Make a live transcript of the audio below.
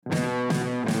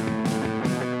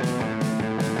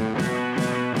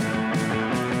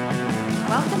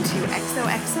welcome to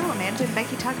XOXO, Amanda and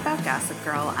Becky Talk About Gossip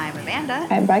Girl. I'm Amanda.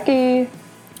 I'm Becky.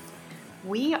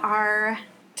 We are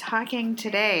talking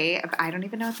today, I don't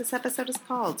even know what this episode is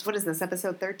called. What is this,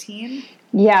 episode 13?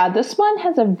 Yeah, this one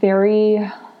has a very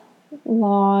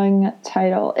long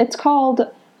title. It's called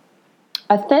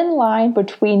A Thin Line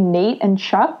Between Nate and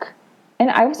Chuck.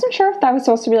 And I wasn't sure if that was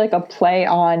supposed to be like a play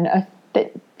on a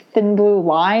thin blue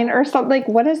line or something. Like,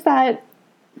 what is that?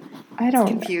 I don't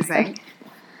know. Confusing.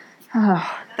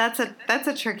 That's a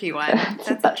tricky one.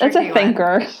 That's a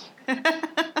thinker.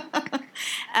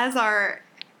 As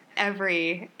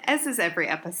is every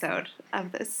episode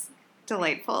of this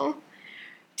delightful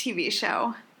TV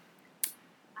show.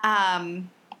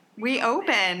 We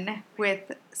open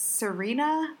with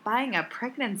Serena buying a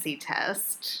pregnancy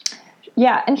test.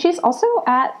 Yeah, and she's also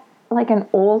at like an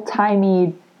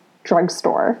old-timey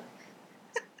drugstore.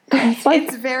 There's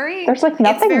like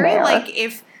nothing there. Like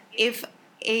if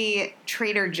a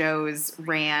Trader Joe's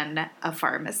ran a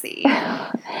pharmacy.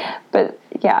 But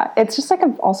yeah, it's just like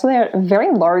also a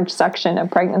very large section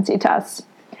of pregnancy tests.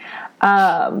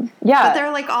 Yeah. But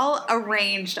they're like all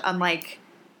arranged on like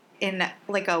in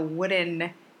like a wooden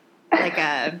like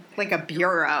a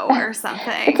bureau or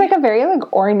something. It's like a very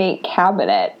like ornate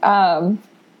cabinet.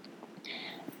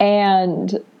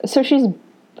 And so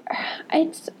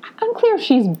it's unclear if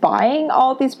she's buying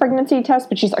all these pregnancy tests,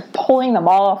 but she's like pulling them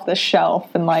all off the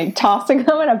shelf and like tossing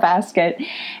them in a basket.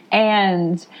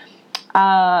 And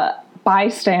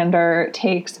bystander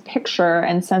takes a picture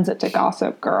and sends it to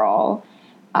Gossip Girl.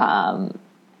 And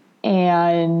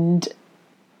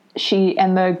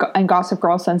Gossip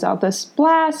Girl sends out this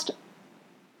blast.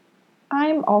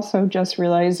 I'm also just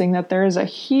realizing that there is a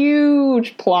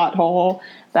huge plot hole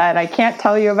that I can't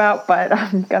tell you about, but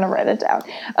I'm going to write it down.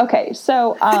 Okay,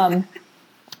 so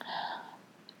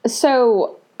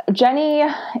Jenny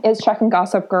is checking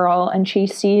Gossip Girl, and she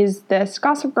sees this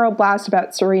Gossip Girl blast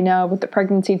about Serena with the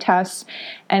pregnancy tests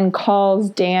and calls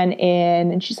Dan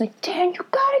in, and she's like, Dan, you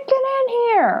gotta get in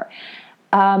here.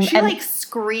 She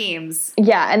screams.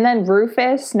 Yeah, and then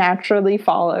Rufus naturally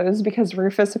follows because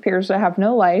Rufus appears to have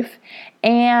no life.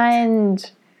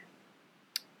 And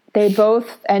they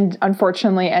both,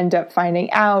 unfortunately, end up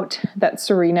finding out that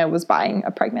Serena was buying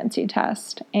a pregnancy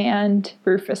test. And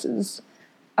Rufus is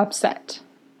upset.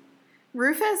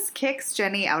 Rufus kicks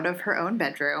Jenny out of her own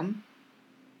bedroom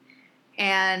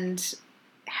and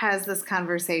has this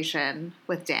conversation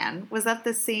with Dan. Was that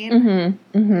the scene?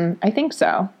 Mm-hmm. Mm-hmm. I think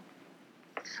so.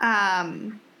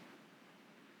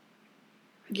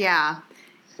 Yeah.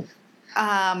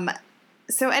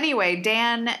 So anyway,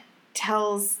 Dan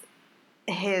tells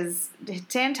Rufus.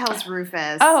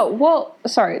 Oh, well,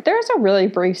 sorry. There's a really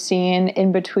brief scene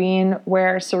in between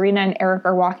where Serena and Eric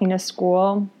are walking to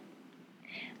school.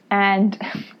 And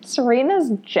Serena's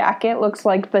jacket looks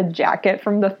like the jacket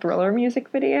from the Thriller music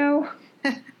video.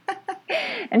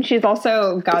 And she's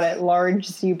also got a large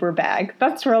zebra bag.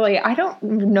 That's really, I don't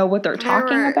know what they're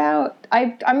talking about.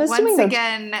 I'm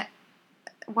assuming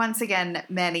once again,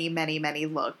 many, many, many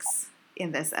looks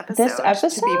in this episode.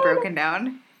 To be broken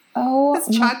down. Oh.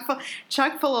 It's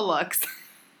chock full of looks.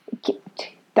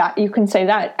 That, you can say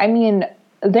that. I mean,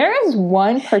 there is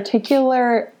one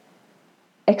particular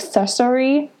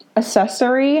accessory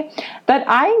that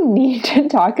I need to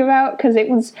talk about because it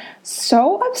was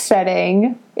so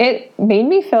upsetting. It made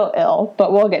me feel ill,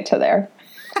 but we'll get to there.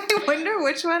 I wonder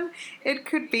which one it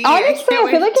could be. Honestly,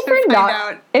 I feel like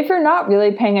if you're not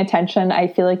really paying attention, I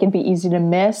feel like it'd be easy to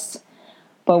miss.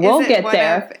 But we'll get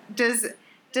there. Does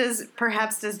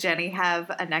Jenny have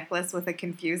a necklace with a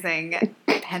confusing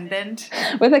pendant?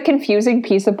 With a confusing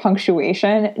piece of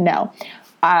punctuation? No.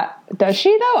 Does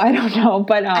she though? I don't know,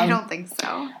 but I don't think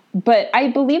so. But I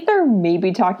believe they're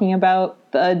maybe talking about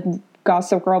the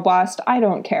Gossip Girl blast. I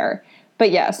don't care.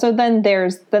 But yeah, so then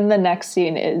the next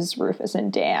scene is Rufus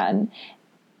and Dan.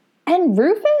 And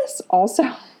Rufus also,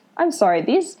 I'm sorry,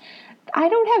 I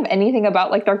don't have anything about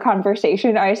like their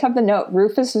conversation. I just have the note,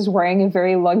 Rufus is wearing a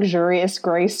very luxurious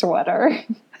gray sweater.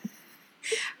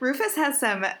 Rufus has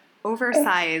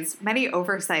many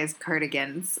oversized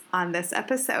cardigans on this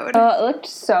episode. It looked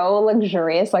so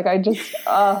luxurious. Like and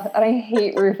I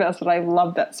hate Rufus, but I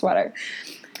love that sweater.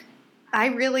 I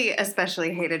really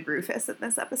especially hated Rufus in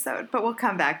this episode, but we'll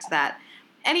come back to that.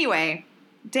 Anyway,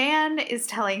 Dan is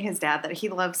telling his dad that he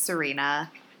loves Serena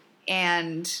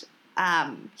and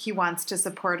he wants to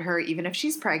support her even if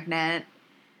she's pregnant.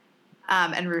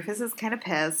 And Rufus is kind of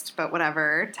pissed, but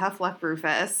whatever. Tough luck,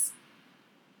 Rufus.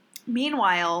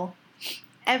 Meanwhile,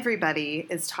 everybody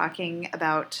is talking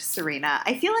about Serena.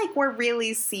 I feel like we're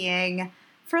really seeing,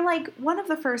 for like one of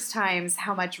the first times,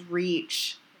 how much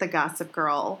reach the Gossip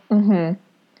Girl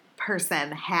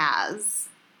person has.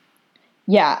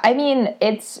 Yeah, I mean,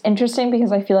 it's interesting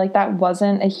because I feel like that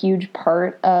wasn't a huge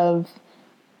part of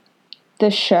the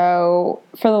show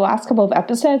for the last couple of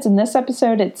episodes. In this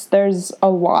episode, there's a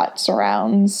lot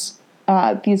surrounds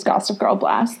these Gossip Girl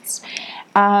blasts.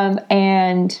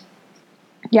 And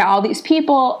yeah, all these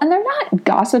people, and they're not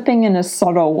gossiping in a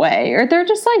subtle way, or they're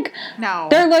just like, no,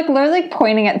 they're like literally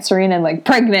pointing at Serena and like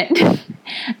pregnant.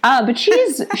 But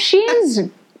she's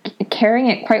carrying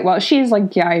it quite well. She's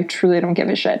like, yeah, I truly don't give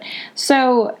a shit.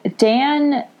 So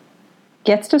Dan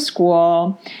gets to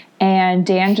school, and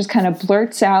Dan just kind of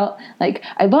blurts out, like,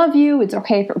 I love you, it's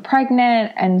okay if you're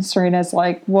pregnant. And Serena's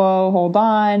like, whoa, hold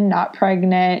on, not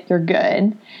pregnant, you're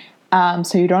good.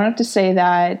 So you don't have to say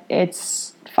that,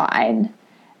 it's fine.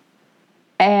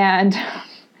 And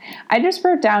I just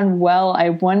wrote down, well, I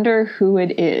wonder who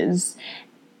it is,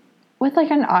 with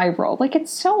like an eye roll. Like,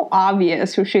 it's so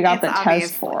obvious who she got the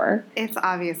test for. It's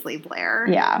obviously Blair.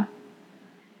 Yeah.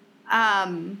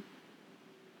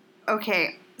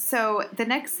 Okay, so the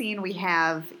next scene we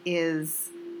have is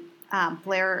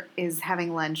Blair is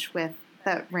having lunch with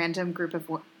the random group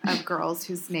of girls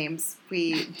whose names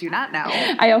we do not know.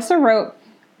 I also wrote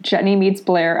Jenny meets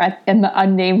Blair in the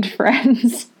Unnamed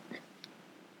Friends.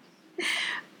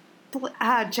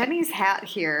 Jenny's hat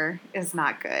here is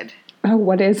not good. Oh,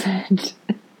 what is it?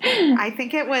 I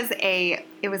think it was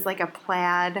like a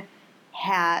plaid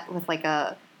hat with like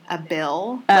a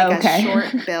bill, like a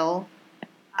short bill.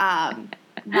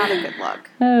 Not a good look.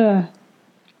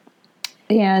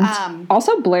 And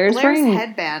also Blair's wearing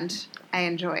headband. I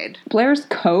enjoyed Blair's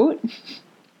coat.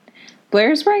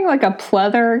 Blair's wearing like a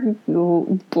pleather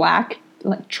black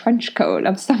like trench coat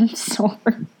of some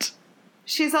sort.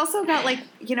 She's also got like,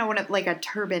 like a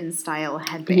turban style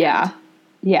headband.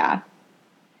 Yeah.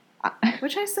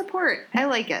 Which I support. I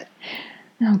like it.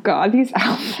 Oh God, these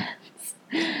outfits.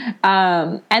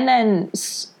 And then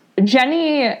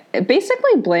Jenny,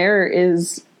 basically Blair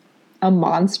is a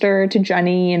monster to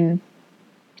Jenny, and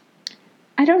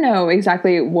I don't know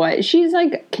exactly what. She's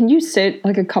like, can you sit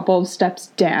like a couple of steps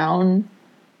down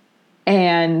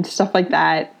and stuff like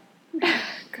that.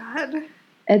 God.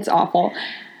 It's awful.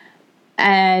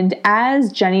 And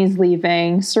as Jenny's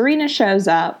leaving, Serena shows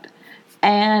up,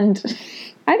 and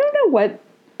I don't know what.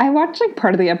 I watched like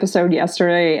part of the episode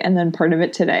yesterday and then part of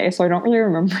it today, so I don't really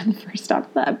remember the first half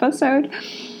of the episode.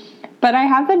 But I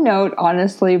have a note,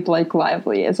 honestly, Blake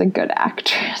Lively is a good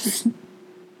actress.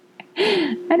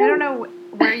 I don't know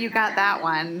where you got that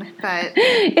one, but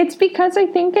it's because I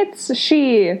think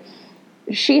she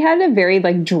had a very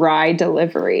like dry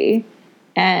delivery,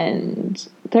 and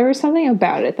there was something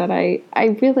about it that I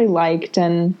really liked,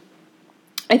 and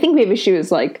I think maybe she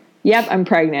was like, yep, I'm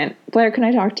pregnant. Blair, can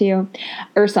I talk to you?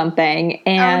 Or something.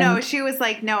 And oh, no, she was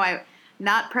like, no, I'm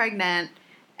not pregnant.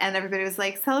 And everybody was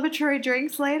like, celebratory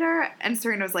drinks later? And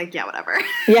Serena was like, yeah, whatever.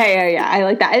 Yeah. I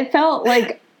like that. It felt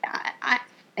like,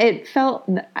 it felt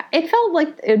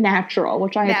like natural,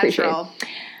 which I appreciate.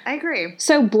 I agree.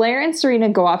 So Blair and Serena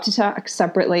go off to talk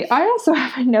separately. I also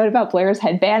have a note about Blair's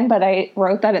headband, but I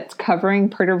wrote that it's covering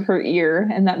part of her ear,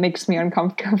 and that makes me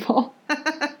uncomfortable.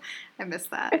 I missed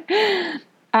that.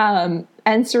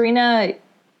 And Serena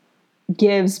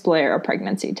gives Blair a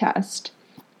pregnancy test.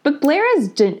 But Blair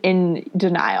is in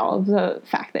denial of the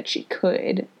fact that she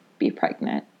could be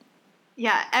pregnant.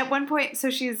 Yeah, at one point,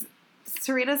 so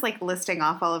Serena's like listing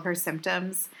off all of her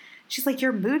symptoms. She's like,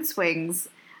 your mood swings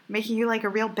making you like a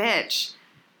real bitch.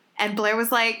 And Blair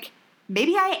was like,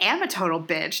 maybe I am a total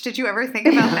bitch. Did you ever think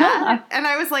about that? And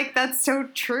I was like, that's so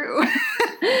true.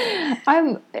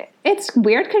 It's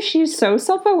weird because she's so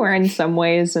self-aware in some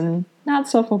ways and not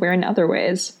self-aware in other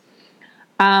ways.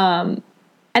 And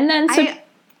then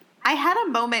I had a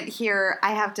moment here,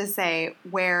 I have to say,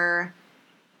 where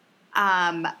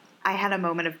I had a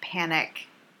moment of panic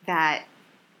that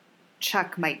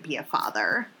Chuck might be a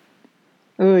father.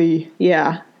 Oy,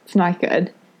 yeah, it's not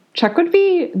good. Chuck would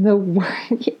be the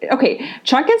worst. Okay,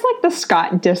 Chuck is like the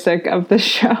Scott Disick of the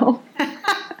show.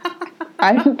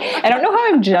 I don't know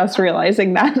how I'm just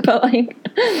realizing that, but like,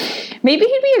 maybe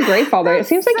he'd be a great father. It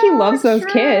seems like he loves those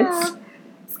kids.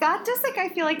 Scott Disick, I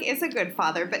feel like, is a good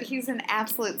father, but he's an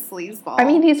absolute sleazeball. I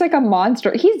mean, he's like a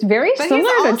monster. He's very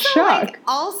similar to Chuck. Like,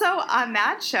 also on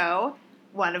that show,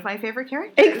 one of my favorite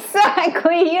characters.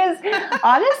 Exactly. He is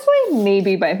honestly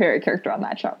maybe my favorite character on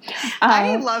that show.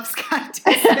 I love Scott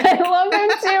Disick. I love him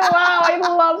too. Wow, I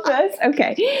love this.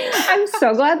 Okay. I'm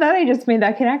so glad that I just made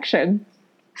that connection.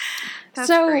 That's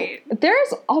so great.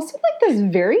 There's also like this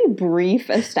very brief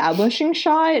establishing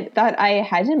shot that I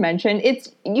had to mention.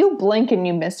 It's, you blink and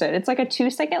you miss it. It's like a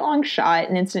 2-second long shot,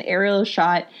 and it's an aerial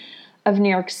shot of New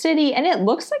York City, and it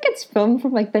looks like it's filmed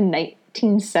from like the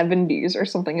 1970s or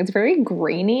something. It's very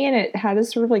grainy, and it had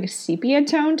this sort of like a sepia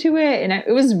tone to it, and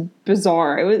it was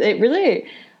bizarre. It really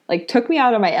like took me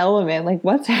out of my element. Like,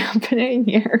 what's happening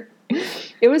here?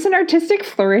 It was an artistic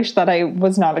flourish that I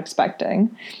was not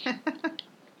expecting.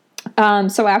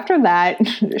 So after that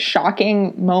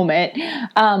shocking moment,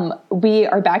 we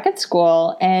are back at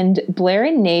school, and Blair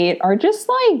and Nate are just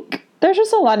like, there's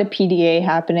just a lot of PDA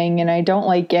happening, and I don't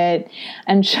like it.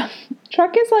 And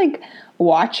Chuck is like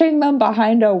watching them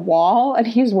behind a wall, and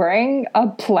he's wearing a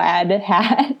plaid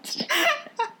hat.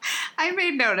 I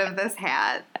made note of this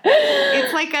hat.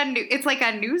 It's like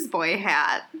a newsboy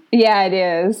hat. Yeah, it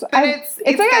is. But it's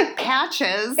like got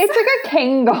patches. It's like a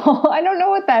Kangol. I don't know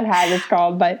what that hat is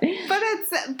called, but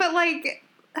it's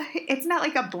not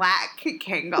like a black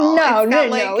Kangol.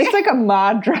 No. It's like a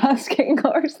Madras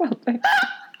Kangol or something.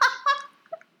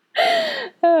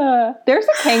 There's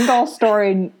a Kangol store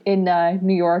in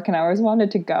New York, and I always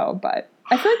wanted to go, but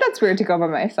I feel like that's weird to go by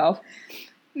myself.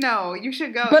 No, you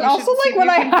should go. But also, like, when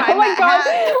oh my god, what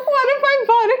if I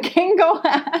bought a Kangol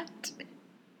hat?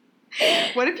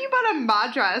 What if you bought a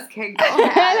Madras Kangol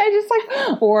hat? And I just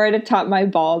like wore it atop my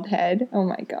bald head. Oh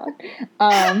my god.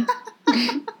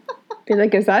 Be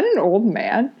like, is that an old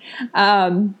man?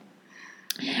 And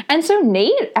so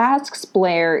Nate asks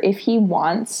Blair if she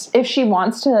wants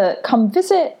to come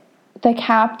visit the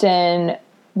captain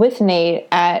with Nate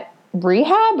at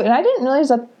rehab, and I didn't realize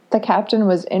that the captain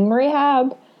was in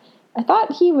rehab. I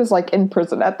thought he was like in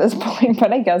prison at this point,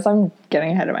 but I guess I'm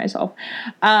getting ahead of myself.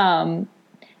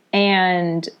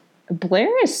 And Blair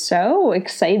is so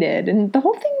excited, and the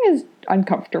whole thing is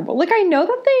uncomfortable. Like, I know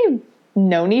that they've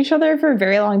known each other for a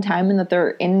very long time and that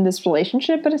they're in this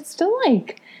relationship, but it's still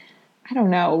like, I don't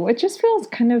know. It just feels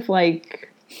kind of like,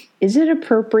 is it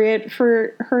appropriate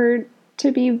for her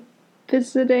to be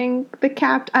visiting the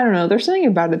captain? I don't know. There's something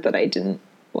about it that I didn't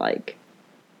like.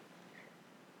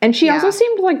 And she also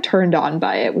seemed like turned on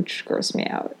by it, which grossed me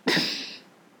out.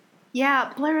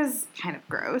 Yeah, Blair is kind of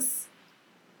gross.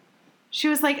 She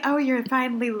was like, "Oh, you're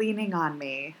finally leaning on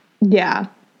me." Yeah.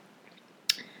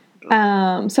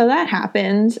 So that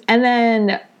happens, and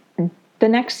then the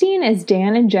next scene is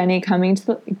Dan and Jenny coming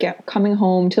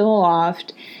home to the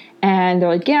loft, and they're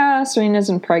like, "Yeah, Serena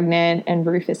isn't pregnant," and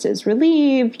Rufus is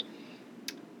relieved,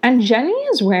 and Jenny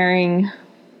is wearing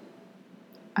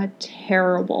a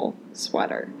terrible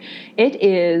sweater. It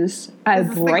is a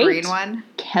bright green one?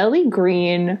 Kelly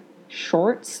green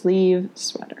short sleeve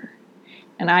sweater,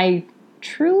 and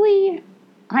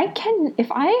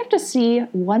if I have to see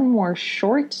one more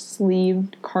short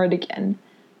sleeved cardigan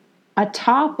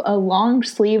atop a long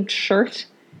sleeved shirt,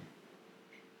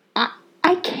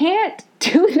 I can't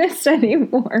do this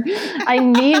anymore. I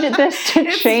need this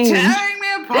to change. It's tearing me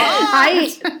apart.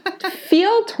 I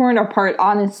feel torn apart,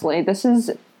 honestly. This is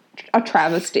a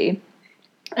travesty.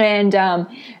 And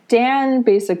Dan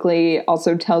basically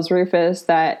also tells Rufus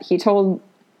that he told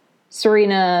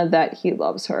Serena that he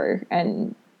loves her,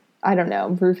 and I don't know,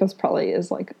 Rufus probably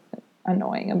is like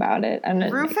annoying about it.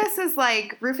 And Rufus is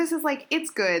like, it's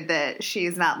good that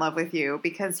she's not in love with you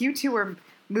because you two were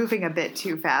moving a bit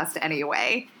too fast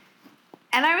anyway.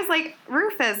 And I was like,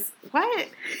 Rufus, what?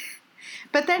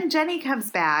 But then Jenny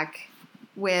comes back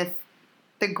with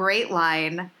the great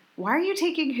line, "Why are you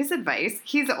taking his advice?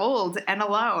 He's old and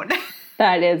alone."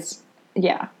 That is,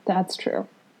 yeah, that's true.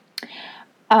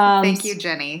 Thank you,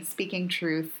 Jenny. Speaking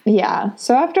truth. Yeah.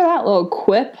 So after that little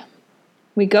quip,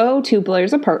 we go to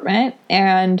Blair's apartment,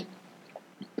 and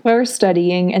Blair's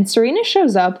studying, and Serena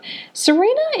shows up.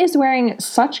 Serena is wearing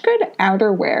such good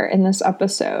outerwear in this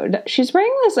episode. She's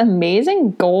wearing this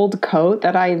amazing gold coat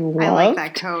that I love. I like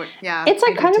that coat. Yeah. It's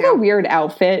like kind of a weird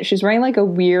outfit. She's wearing like a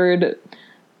weird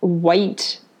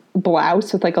white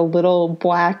blouse with like a little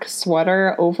black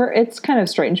sweater over. It's kind of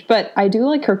strange, but I do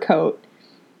like her coat.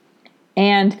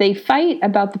 And they fight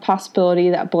about the possibility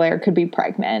that Blair could be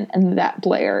pregnant, and that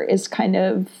Blair is kind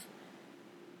of,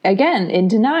 again, in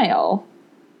denial.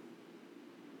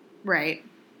 Right.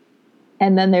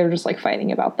 And then they were just like fighting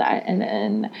about that. And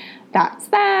then that's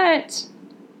that.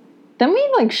 Then we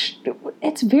like,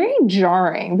 it's very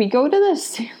jarring. We go to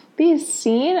this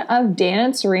scene of Dan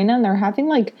and Serena, and they're having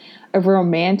like a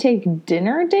romantic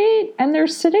dinner date, and they're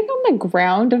sitting on the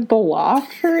ground of the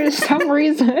loft for some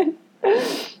reason.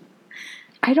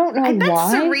 I don't know why. I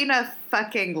bet Serena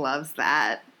fucking loves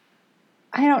that.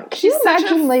 She's such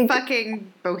a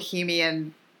fucking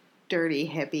bohemian, dirty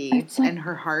hippie in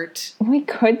her heart. We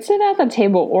could sit at the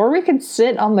table, or we could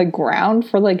sit on the ground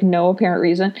for like no apparent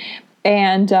reason.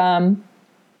 And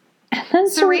And then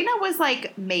Serena was,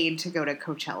 like, made to go to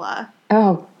Coachella.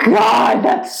 Oh, God,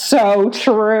 that's so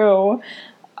true.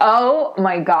 Oh,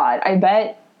 my God. I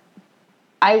bet...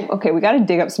 Okay, we got to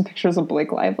dig up some pictures of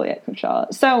Blake Lively at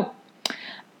Coachella. So,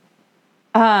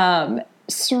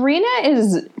 Serena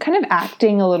is kind of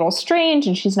acting a little strange,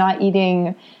 and she's not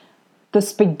eating the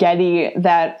spaghetti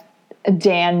that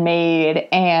Dan made,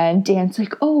 and Dan's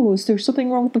like, oh, is there something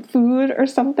wrong with the food or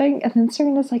something? And then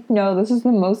Serena's like, no, this is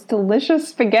the most delicious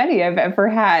spaghetti I've ever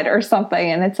had or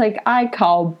something. And it's like, I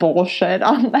call bullshit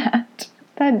on that.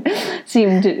 That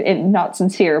seemed not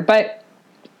sincere. But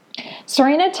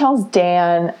Serena tells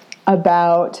Dan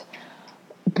about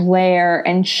Blair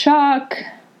and Chuck.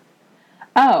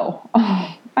 Oh,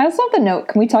 I also have the note.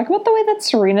 Can we talk about the way that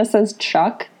Serena says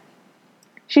Chuck?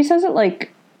 She says it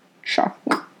like Chuck.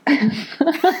 I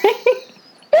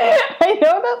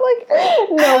know that like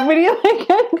nobody like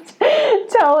can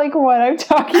tell like what I'm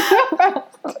talking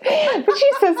about, but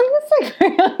she says it in this like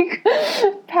very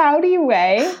like pouty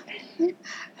way,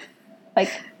 like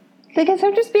because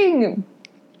I'm just being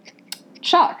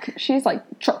Chuck. She's like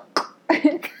Chuck,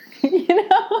 you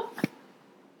know.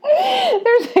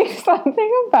 There's like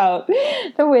something about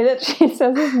the way that she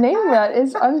says his name that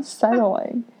is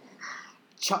unsettling.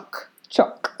 Chuck.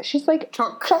 She's like,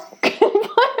 Chuck. Stuff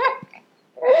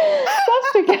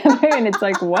together, and it's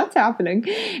like, what's happening?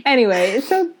 Anyway,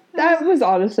 so that was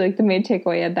honestly like the main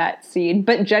takeaway of that scene.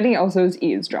 But Jenny also is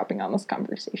eavesdropping on this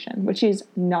conversation, which she's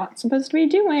not supposed to be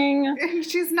doing.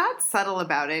 She's not subtle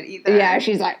about it either. Yeah,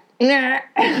 she's like, nah.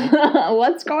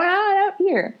 What's going on out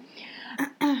here?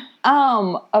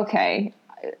 Okay.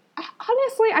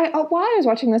 Honestly, while I was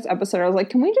watching this episode, I was like,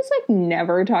 can we just like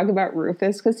never talk about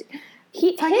Rufus? Because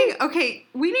okay,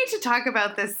 we need to talk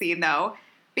about this scene though,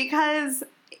 because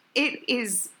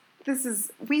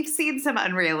we've seen some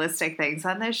unrealistic things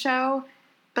on this show,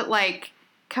 but like,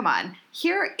 come on.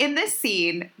 Here in this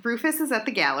scene, Rufus is at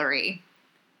the gallery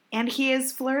and he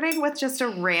is flirting with just a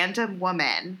random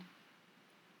woman.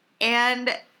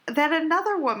 And then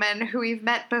another woman who we've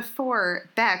met before,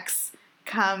 Bex,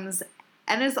 comes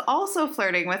and is also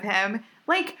flirting with him.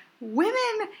 Like,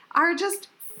 women are just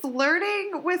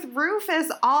flirting with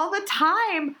Rufus all the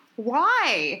time.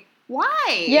 Why?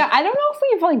 Yeah, I don't know if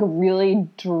we've like really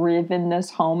driven this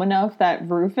home enough that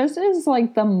Rufus is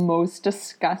like the most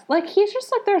disgusting. Like, he's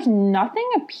just like, there's nothing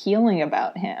appealing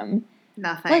about him.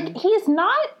 Nothing. Like, he's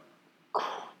not,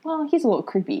 well, he's a little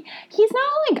creepy. He's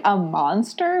not like a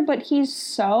monster, but he's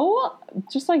so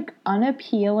just like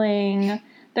unappealing.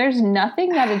 There's nothing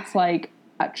that it's like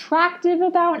attractive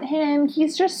about him.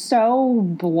 He's just so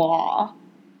blah.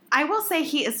 I will say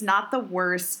he is not the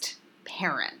worst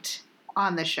parent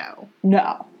on the show.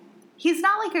 No. He's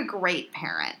not like a great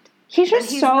parent. He's just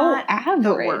so not average.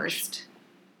 The worst.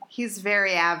 He's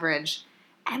very average.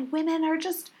 And women are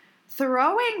just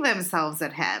throwing themselves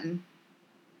at him.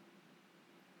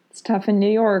 It's tough in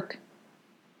New York.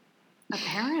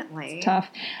 Apparently. It's tough.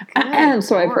 Good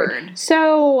So I've heard.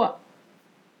 So,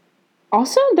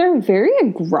 also, they're very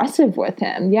aggressive with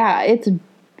him. Yeah,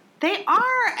 They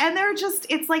are, and they're just,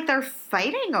 it's like they're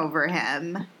fighting over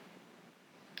him.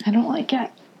 I don't like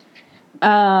it.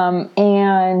 And,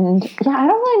 yeah, I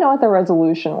don't really know what the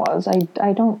resolution was.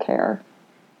 I don't care.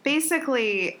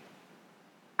 Basically,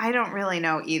 I don't really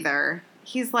know either.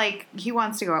 He's like, he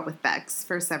wants to go out with Bex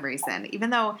for some reason, even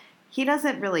though he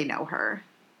doesn't really know her.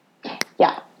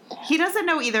 Yeah. He doesn't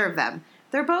know either of them.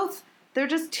 They're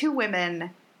just two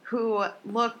women who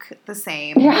look the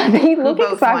same. Yeah, they look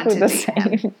exactly the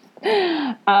same.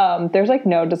 There's like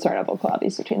no discernible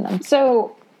qualities between them.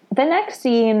 So the next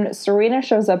scene, Serena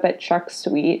shows up at Chuck's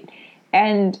suite,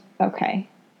 and okay.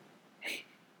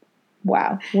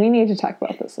 Wow, we need to talk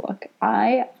about this look.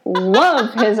 I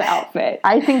love his outfit.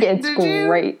 I think it's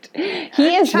great.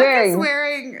 He is Chuck wearing. Is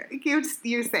wearing.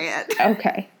 You say it.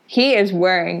 Okay, he is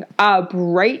wearing a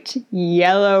bright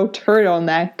yellow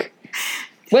turtleneck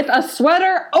with a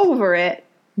sweater over it.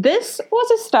 This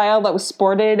was a style that was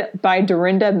sported by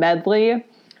Dorinda Medley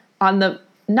on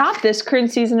not this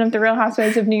current season of The Real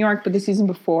Housewives of New York, but the season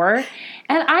before.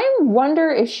 And I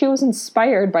wonder if she was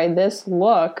inspired by this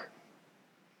look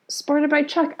sported by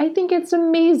Chuck. I think it's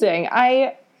amazing.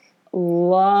 I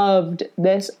loved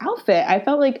this outfit. I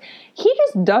felt like he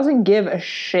just doesn't give a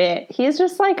shit. He's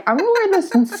just like, I'm gonna wear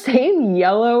this insane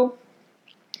yellow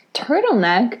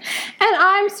turtleneck and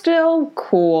I'm still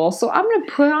cool, so I'm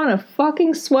gonna put on a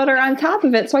fucking sweater on top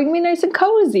of it so I can be nice and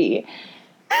cozy.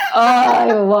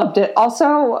 I loved it.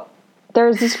 Also,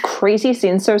 there's this crazy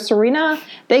scene. So Serena,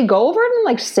 they go over and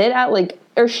like sit at like,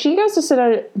 or she goes to sit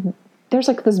at, there's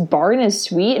like this bar in his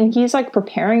suite and he's like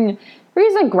preparing where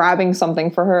he's like grabbing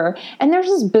something for her, and there's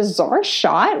this bizarre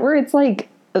shot where it's like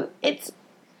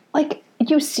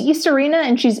you see Serena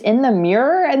and she's in the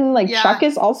mirror, and like Chuck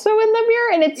is also in the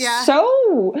mirror, and it's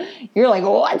so, you're like,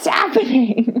 what's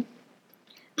happening?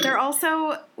 They're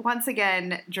also, once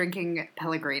again, drinking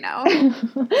Pellegrino.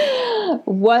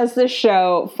 Was the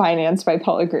show financed by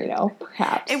Pellegrino?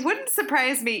 Perhaps. It wouldn't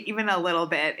surprise me even a little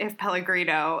bit if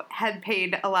Pellegrino had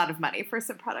paid a lot of money for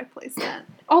some product placement.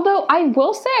 Although, I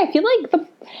will say, I feel like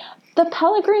the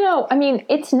Pellegrino, I mean,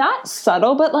 it's not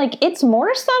subtle, but, like, it's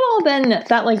more subtle than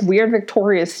that, like, weird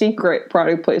Victoria's Secret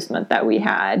product placement that we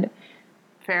had.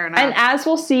 Fair enough. And as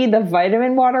we'll see, the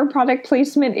vitamin water product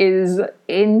placement is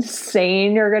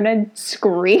insane. You're going to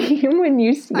scream when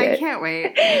you see it. I can't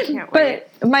wait. But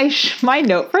my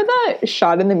note for the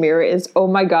shot in the mirror is, oh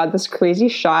my God, this crazy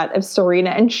shot of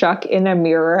Serena and Chuck in a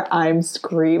mirror. I'm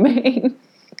screaming.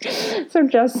 So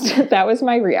that was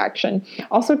my reaction.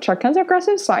 Also, Chuck has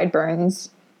aggressive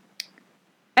sideburns.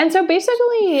 And so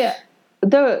basically,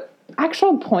 the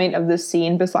actual point of this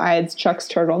scene, besides Chuck's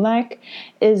turtleneck,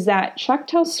 is that Chuck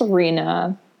tells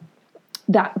Serena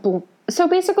that... So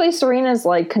basically, Serena's,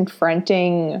 like,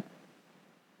 confronting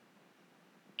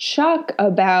Chuck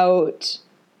about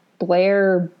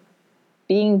Blair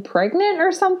being pregnant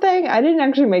or something. I didn't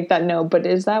actually make that note, but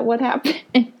is that what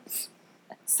happens?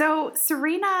 So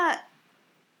Serena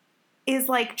is,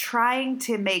 like, trying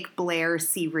to make Blair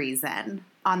see reason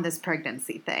on this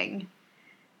pregnancy thing.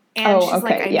 And she's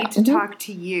like, I need to talk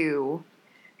to you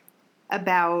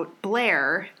about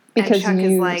Blair. Because and Chuck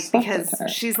is like, because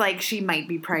she's like, she might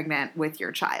be pregnant with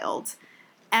your child.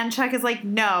 And Chuck is like,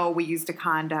 no, we used a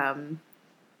condom.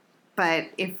 But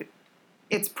if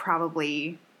it's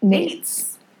probably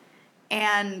Nate's.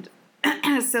 And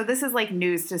so this is like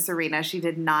news to Serena. She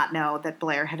did not know that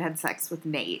Blair had sex with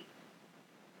Nate.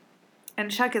 And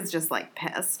Chuck is just like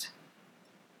pissed.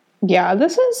 Yeah,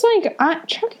 this is like,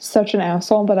 Chuck is such an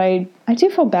asshole, but I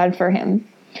do feel bad for him.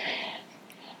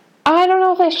 I don't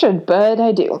know if I should, but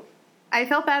I do. I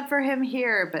felt bad for him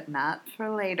here, but not for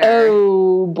later.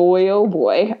 Oh boy, oh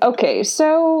boy. Okay,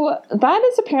 so that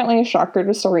is apparently a shocker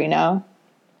to Serena.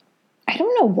 I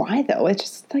don't know why, though. It's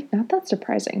just, like, not that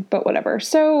surprising, but whatever.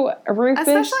 So, Rufus...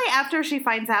 Especially after she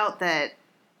finds out that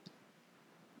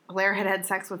Blair had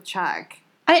sex with Chuck.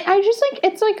 I just, like,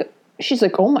 it's like... She's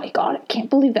like, oh my God, I can't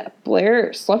believe that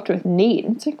Blair slept with Nate.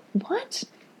 And it's like, what?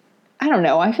 I don't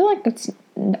know. I feel like that's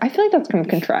kind of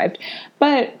contrived.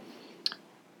 But,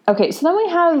 okay, so then we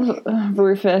have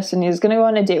Rufus, and he's going to go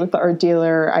on a date with the art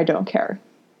dealer. I don't care.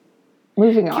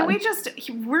 Moving on. Can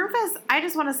we Rufus, I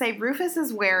just want to say, Rufus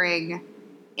is wearing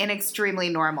an extremely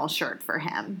normal shirt for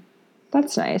him.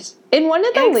 That's nice. In one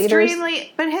of the leaders...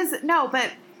 But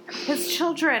his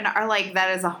children are like,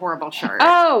 that is a horrible shirt.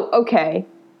 Oh, okay.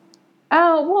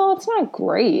 Oh, well, it's not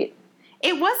great.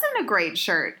 It wasn't a great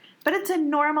shirt, but it's a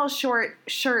normal short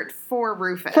shirt for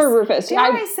Rufus. For Rufus, Dare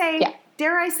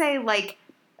I say, like,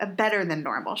 a better than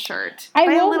normal shirt. A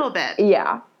little bit.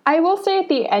 Yeah. I will say at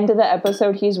the end of the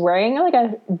episode, he's wearing, like,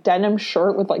 a denim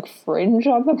shirt with, like, fringe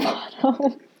on the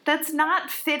bottom. That's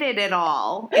not fitted at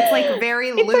all. It's, like,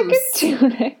 very loose. It's like a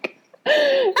tunic.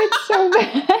 It's so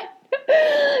bad.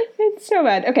 It's so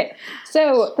bad. Okay,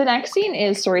 so the next scene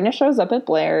is Serena shows up at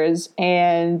Blair's,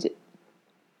 and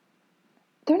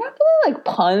they're not really like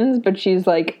puns, but she's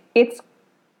like,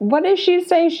 what does she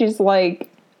say? She's like,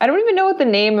 I don't even know what the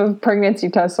name of pregnancy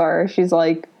tests are. She's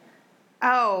like,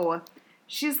 look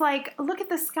at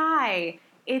the sky.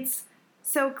 It's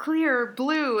so clear,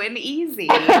 blue, and easy.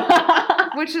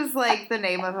 Which is like the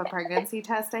name of a pregnancy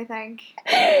test, I think.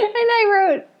 And I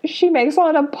wrote, she makes a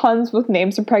lot of puns with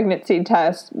names of pregnancy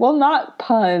tests. Well, not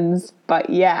puns, but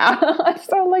yeah.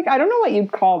 So, like, I don't know what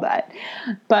you'd call that.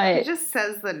 But it just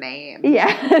says the name. Yeah.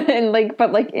 And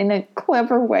but in a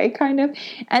clever way, kind of.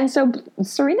 And so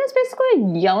Serena's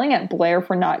basically yelling at Blair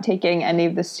for not taking any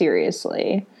of this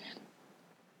seriously.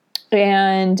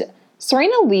 And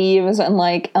Serena leaves, and,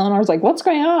 like, Eleanor's like, what's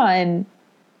going on?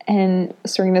 And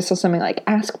Serena says something like,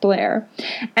 ask Blair.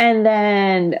 And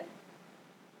then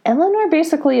Eleanor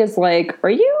basically is like,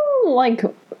 are you, like,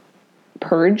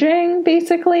 purging,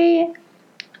 basically?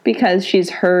 Because she's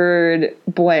heard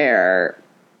Blair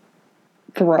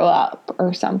throw up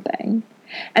or something.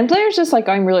 And Blair's just like,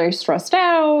 I'm really stressed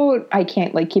out. I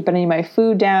can't, like, keep any of my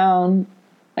food down.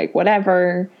 Like,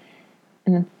 whatever.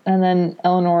 And then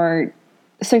Eleanor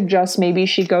suggests maybe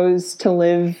she goes to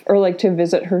live or, like, to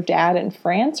visit her dad in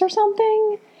France or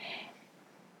something.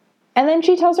 And then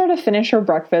she tells her to finish her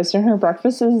breakfast, and her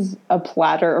breakfast is a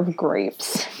platter of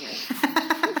grapes.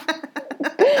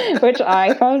 Which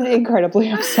I found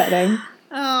incredibly upsetting.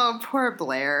 Oh, poor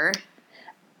Blair.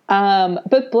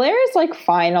 But Blair is like,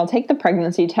 fine, I'll take the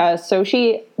pregnancy test. So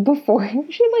before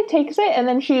she like takes it, and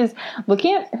then she's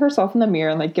looking at herself in the mirror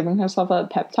and like giving herself a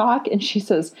pep talk, and she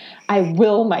says, I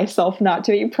will myself not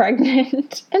to be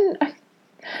pregnant. And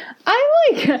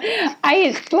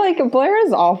I like Blair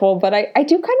is awful, but I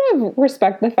do kind of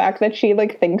respect the fact that she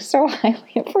like thinks so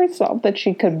highly of herself that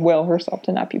she could will herself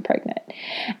to not be pregnant.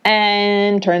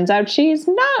 And turns out she's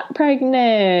not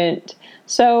pregnant.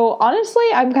 So honestly,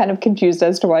 I'm kind of confused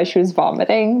as to why she was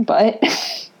vomiting, but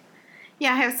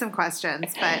yeah, I have some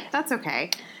questions, but that's okay.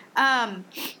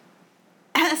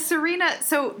 Serena,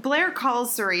 so Blair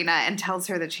calls Serena and tells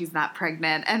her that she's not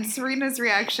pregnant, and Serena's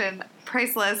reaction,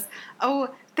 priceless.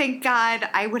 Oh, thank God,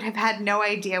 I would have had no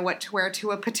idea what to wear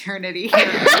to a paternity hearing.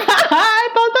 I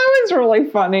thought that was really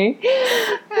funny.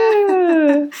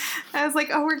 I was like,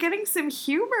 oh, we're getting some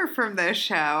humor from this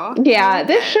show. Yeah,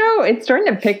 this show, it's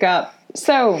starting to pick up.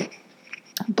 So,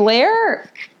 Blair,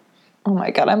 oh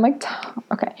my God, I'm like,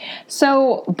 okay.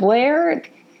 So, Blair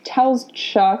tells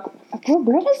Chuck,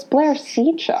 where does Blair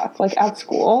see Chuck? Like, at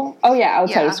school? Oh, yeah,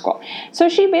 outside of school. So,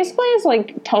 she basically is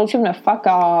like, tells him to fuck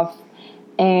off,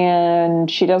 and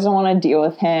she doesn't want to deal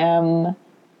with him.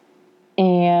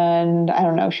 And, I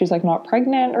don't know, she's like not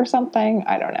pregnant or something.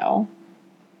 I don't know.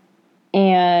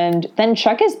 And then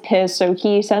Chuck is pissed, so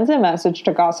he sends a message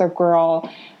to Gossip Girl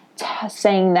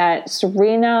saying that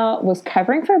Serena was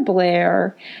covering for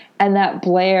Blair and that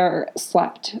Blair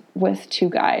slept with 2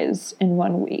 guys in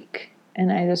 1 week.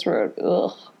 And I just wrote,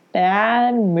 ugh,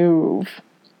 bad move.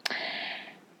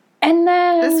 And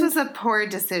then... This was a poor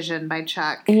decision by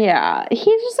Chuck. Yeah, he's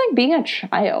just like being a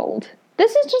child.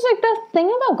 This is just like the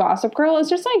thing about Gossip Girl is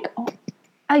just like, oh,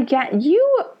 again,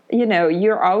 you know,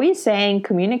 you're always saying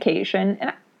communication.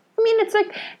 And I mean, it's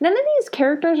like none of these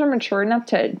characters are mature enough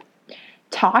to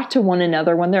talk to one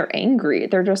another when they're angry.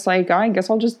 They're just like, oh, I guess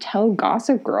I'll just tell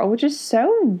Gossip Girl, which is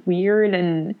so weird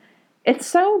and it's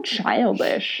so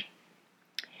childish.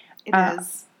 It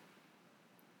is.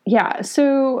 Yeah,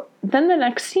 so then the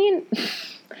next scene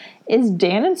is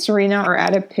Dan and Serena are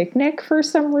at a picnic for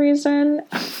some reason.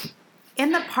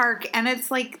 In the park, and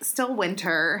it's like still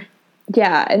winter.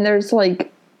 Yeah, and there's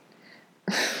like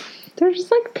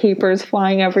papers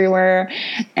flying everywhere,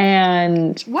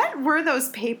 and what were those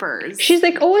papers? She's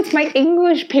like, oh, it's my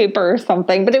English paper or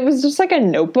something, but it was just like a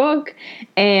notebook,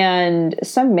 and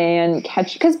some man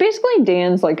because basically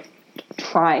Dan's like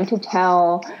trying to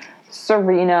tell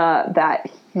Serena that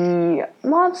he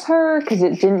loves her because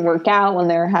it didn't work out when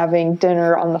they were having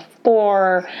dinner on the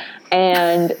floor.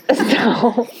 And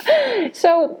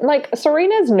so like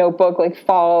Serena's notebook like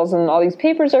falls and all these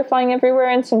papers are flying everywhere,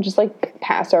 and some just like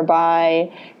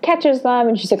passerby catches them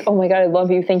and she's like, oh my God, I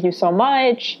love you, thank you so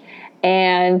much.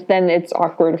 And then it's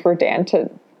awkward for Dan to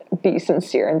be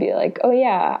sincere and be like, oh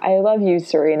yeah, I love you,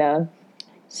 Serena.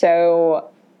 So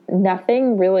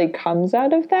nothing really comes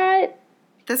out of that.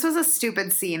 This was a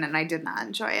stupid scene and I did not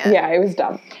enjoy it. Yeah, it was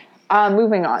dumb.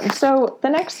 Moving on. So the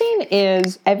next scene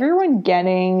is everyone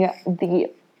getting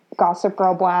the Gossip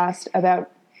Girl blast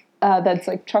about that's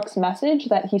like Chuck's message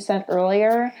that he sent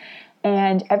earlier.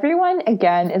 And everyone,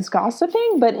 again, is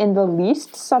gossiping, but in the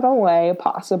least subtle way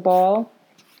possible.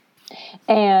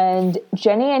 And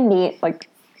Jenny and Nate like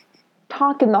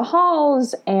talk in the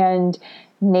halls, and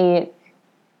Nate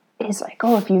is like,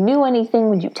 oh, if you knew anything,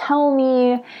 would you tell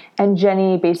me? And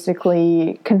Jenny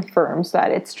basically confirms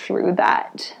that it's true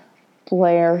that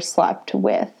Blair slept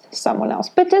with someone else.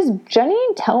 But does Jenny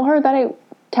tell him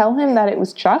that it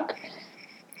was Chuck?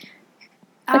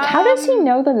 Like, how does he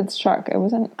know that it's Chuck? It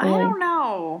wasn't really... I don't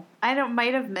know.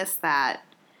 Might have missed that.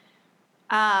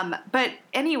 But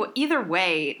anyway, either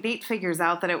way, Nate figures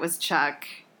out that it was Chuck,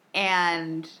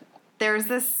 and there's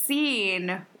this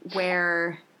scene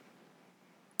where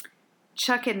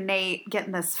Chuck and Nate get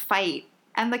in this fight,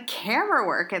 and the camera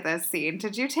work at this scene.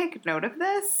 Did you take note of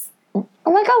this?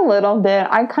 Like a little bit.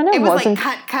 I kind of wasn't. It was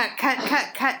like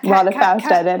cut. A lot of fast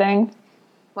editing.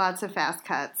 Lots of fast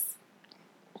cuts.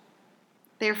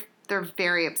 They're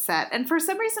very upset, and for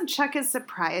some reason, Chuck is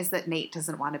surprised that Nate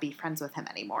doesn't want to be friends with him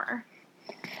anymore.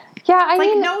 Yeah, I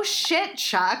mean, no shit,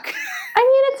 Chuck. I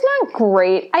mean, it's not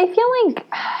great. I feel like,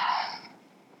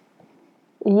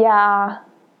 yeah,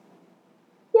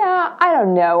 I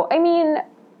don't know. I mean,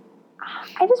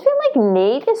 I just feel like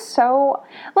Nate is so,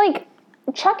 like,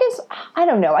 Chuck is, I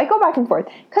don't know. I go back and forth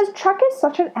because Chuck is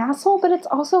such an asshole, but it's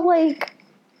also like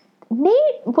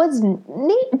Nate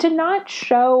did not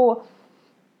show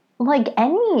like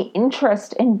any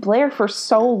interest in Blair for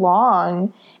so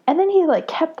long, and then he like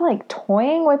kept like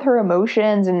toying with her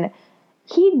emotions, and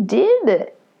he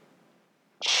did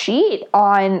cheat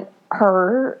on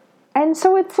her And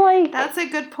so it's like... That's a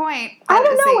good point. I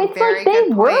don't know. It's like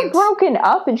they were broken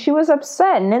up and she was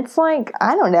upset. And it's like,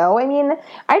 I don't know. I mean,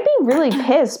 I'd be really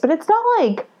pissed, but it's not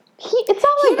like...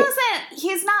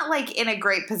 He's not like in a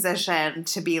great position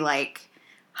to be like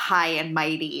high and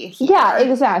mighty here. Yeah,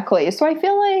 exactly. So I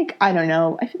feel like, I don't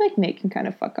know. I feel like Nate can kind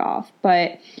of fuck off.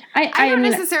 But I don't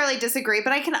necessarily disagree,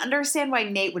 but I can understand why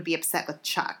Nate would be upset with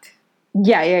Chuck.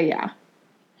 Yeah.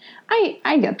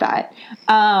 I get that.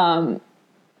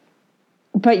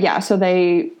 But yeah, so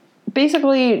they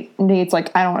basically, Nate's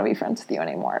like, I don't want to be friends with you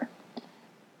anymore.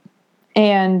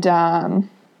 And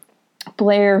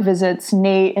Blair visits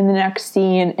Nate in the next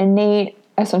scene, and Nate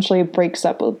essentially breaks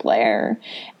up with Blair,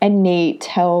 and Nate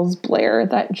tells Blair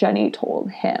that Jenny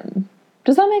told him.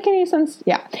 Does that make any sense?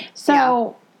 Yeah.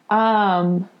 So,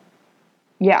 so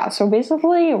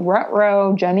basically,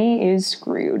 ruh-roh, Jenny is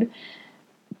screwed.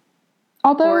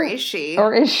 Or is she? I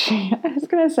was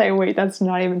going to say, wait, that's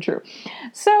not even true.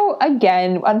 So,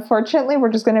 again, unfortunately,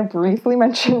 we're just going to briefly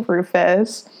mention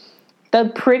Rufus.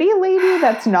 The pretty lady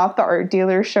that's not the art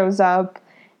dealer shows up,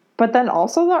 but then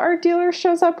also the art dealer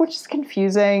shows up, which is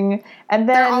confusing. And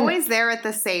then... They're always there at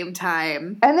the same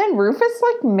time. And then Rufus,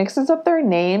 like, mixes up their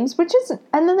names, which is...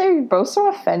 And then they're both so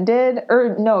offended.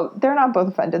 Or, no, they're not both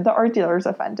offended. The art dealer's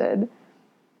offended.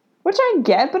 Which I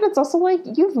get, but it's also like,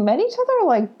 you've met each other,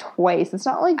 like, twice. It's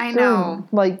not like... I know.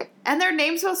 Like... And their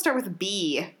names will start with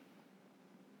B.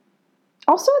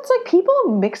 Also, it's like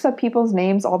people mix up people's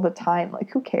names all the time.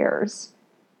 Like, who cares?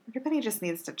 Everybody just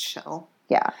needs to chill.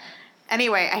 Yeah.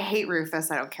 Anyway, I hate Rufus.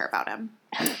 I don't care about him.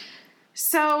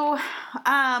 So,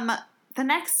 the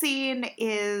next scene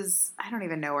is, I don't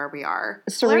even know where we are.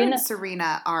 Blair and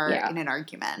Serena are in an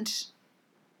argument.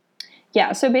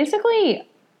 Yeah, so basically,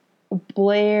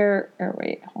 Blair's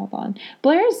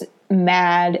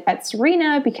mad at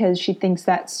Serena because she thinks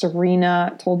that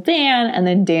Serena told Dan, and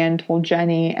then Dan told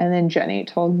Jenny, and then Jenny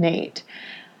told Nate.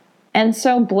 And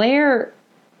so Blair's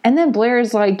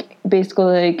like, basically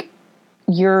like,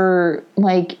 you're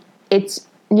like, it's,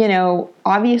 you know,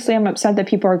 obviously I'm upset that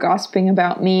people are gossiping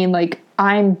about me. Like,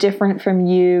 I'm different from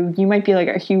you. You might be like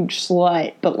a huge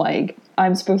slut, but like,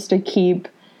 I'm supposed to keep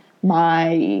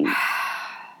my,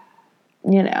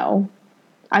 you know,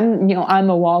 I'm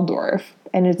a Waldorf.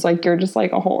 And it's like, you're just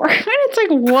like a whore. And it's like,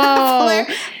 whoa.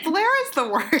 Blair is the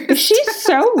worst. She's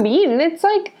so mean. And it's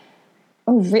like,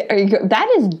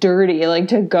 that is dirty. Like,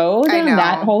 to go down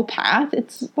that whole path,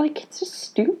 it's like, it's just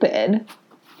stupid.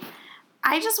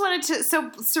 I just wanted to,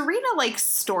 so Serena like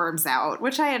storms out,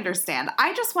 which I understand.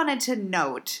 I just wanted to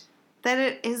note that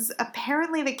it is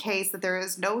apparently the case that there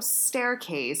is no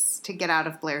staircase to get out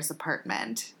of Blair's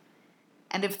apartment.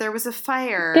 And if there was a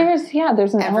fire, there's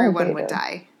an everyone elevator. Would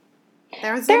die.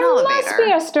 There was an elevator. There must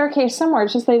be a staircase somewhere,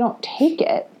 it's just they don't take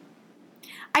it.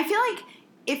 I feel like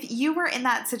if you were in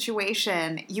that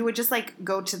situation, you would just, like,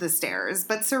 go to the stairs.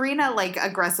 But Serena, like,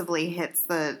 aggressively hits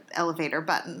the elevator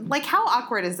button. Like, how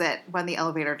awkward is it when the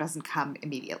elevator doesn't come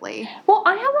immediately? Well,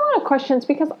 I have a lot of questions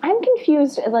because I'm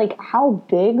confused at, like, how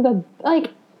big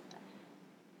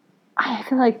I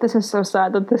feel like this is so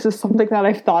sad that this is something that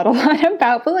I've thought a lot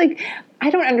about. But, like, I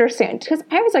don't understand. Because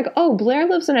I was like, oh, Blair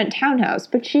lives in a townhouse.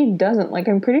 But she doesn't. Like,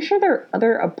 I'm pretty sure there are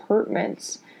other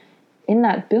apartments in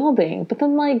that building. But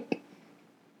then, like,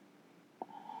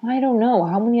 I don't know.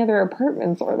 How many other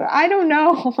apartments are there? I don't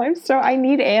know. I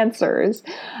need answers.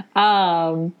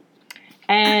 And,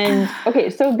 okay,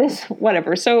 so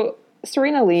whatever. So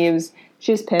Serena leaves.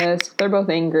 She's pissed. They're both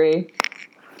angry.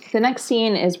 The next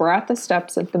scene is we're at the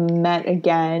steps at the Met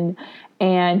again,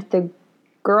 and the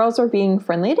girls are being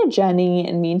friendly to Jenny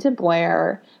and mean to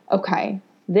Blair. Okay,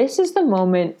 this is the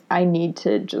moment I need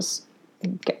to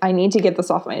get this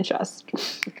off my chest.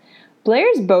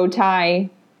 Blair's bow tie,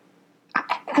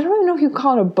 I don't even know if you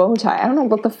call it a bow tie. I don't know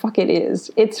what the fuck it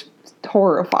is. It's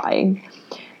horrifying.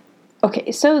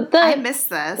 Okay, so I miss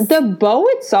this. The bow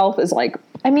itself is like,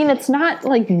 I mean, it's not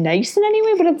like nice in any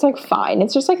way, but it's like fine.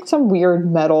 It's just like some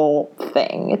weird metal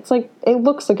thing. It's like, it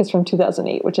looks like it's from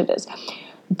 2008, which it is.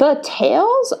 The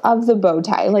tails of the bow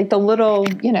tie, like the little,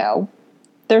 you know,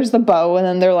 there's the bow and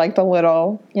then they're like the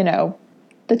little, you know,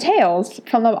 the tails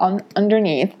from the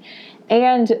underneath.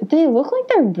 And they look like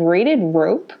they're braided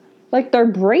rope. Like, they're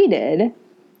braided,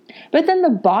 but then the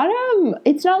bottom,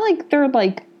 it's not like they're,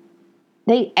 like,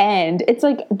 they end. It's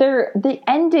like the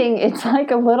ending, it's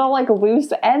like a little, like,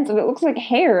 loose ends, and it looks like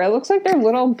hair. It looks like they're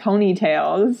little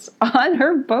ponytails on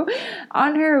her bow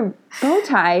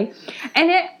tie.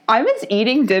 And I was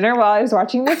eating dinner while I was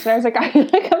watching this, and I was like, I feel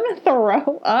like I'm going to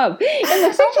throw up.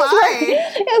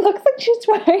 It looks like she's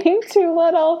wearing two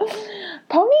little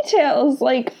ponytails,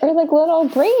 like, or like little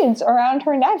braids around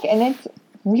her neck, and it's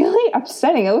really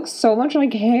upsetting. It looks so much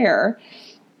like hair.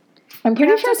 I'm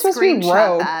pretty sure it's supposed to be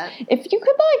robe. If you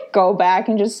could, like, go back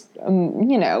and just,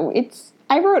 you know, it's...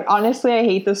 I wrote, honestly, I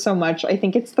hate this so much. I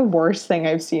think it's the worst thing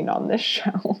I've seen on this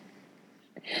show.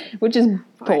 Which is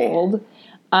bold.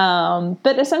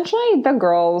 But essentially, the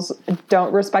girls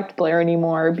don't respect Blair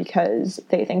anymore because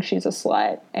they think she's a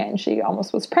slut and she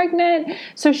almost was pregnant.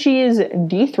 So she is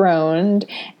dethroned,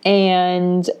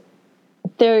 and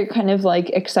they're kind of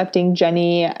like accepting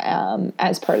Jenny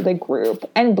as part of the group.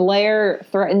 And Blair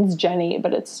threatens Jenny,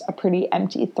 but it's a pretty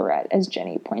empty threat, as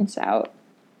Jenny points out.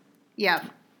 Yep.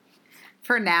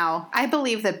 For now, I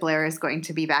believe that Blair is going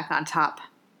to be back on top.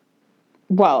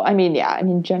 Well, I mean, yeah. I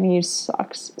mean, Jenny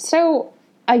sucks. So,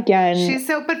 again...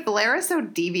 But Blair is so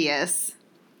devious.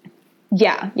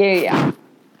 Yeah.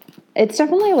 It's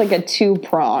definitely like a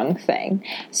two-prong thing.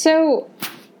 So,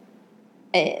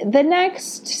 the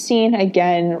next scene,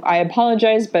 again, I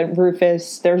apologize, but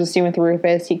there's a scene with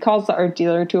Rufus. He calls the art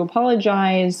dealer to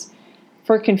apologize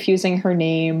for confusing her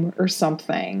name or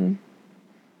something.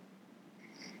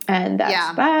 And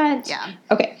that's that. Yeah.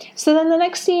 Okay. So then the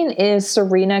next scene is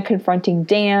Serena confronting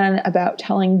Dan about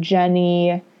telling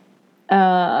Jenny.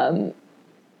 Where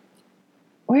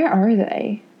are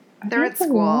they? They're at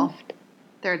school.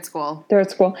 They're at school.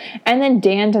 And then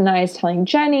Dan denies telling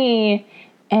Jenny.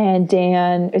 And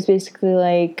Dan is basically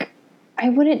like, I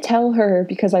wouldn't tell her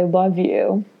because I love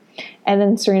you. And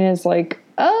then Serena's like,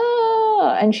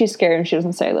 oh. And she's scared and she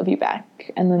doesn't say I love you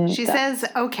back. And then she says,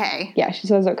 okay. Yeah, she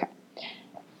says, okay.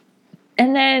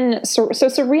 And then, so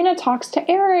Serena talks to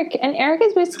Eric, and Eric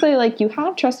is basically like, you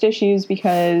have trust issues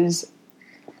because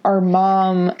our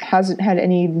mom hasn't had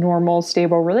any normal,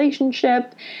 stable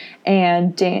relationship,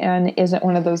 and Dan isn't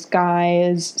one of those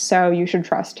guys, so you should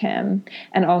trust him.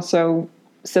 And also,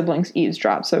 siblings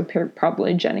eavesdrop, so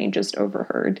probably Jenny just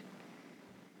overheard.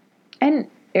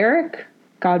 And Eric,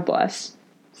 God bless,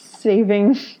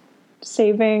 saving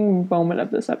moment of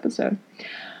this episode.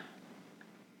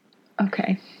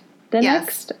 Okay. The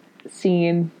next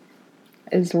scene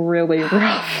is really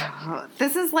rough.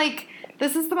 This is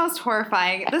the most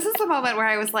horrifying. This is the moment where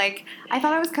I was like, I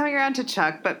thought I was coming around to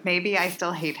Chuck, but maybe I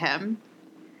still hate him.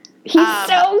 He's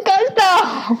so good,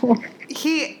 though.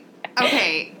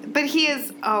 But he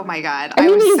is, oh my God. I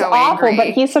mean, was he's so awful, angry. but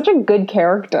he's such a good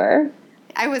character.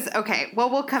 Well,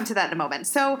 we'll come to that in a moment.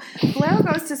 So Blair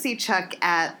goes to see Chuck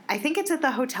at, I think it's at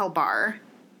the hotel bar.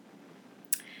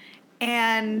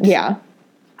 And... yeah.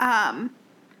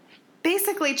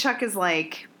 Basically Chuck is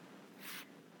like,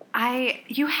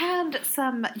 you held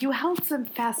some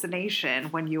fascination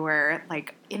when you were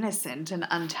like innocent and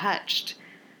untouched,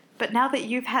 but now that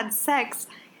you've had sex,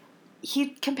 he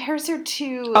compares her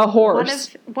to a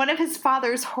horse, one of his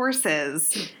father's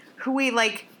horses, who we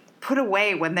like put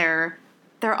away when they're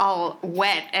all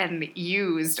wet and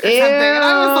used or something. And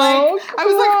I was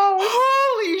like,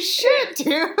 holy shit,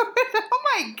 dude! Oh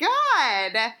my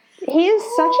God. He is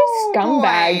such a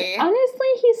scumbag. Boy. Honestly,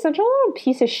 he's such a little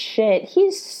piece of shit.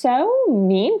 He's so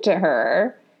mean to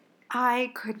her.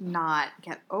 I could not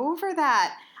get over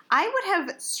that. I would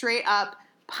have straight up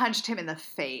punched him in the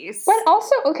face. But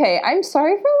also, okay, I'm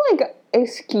sorry for, like,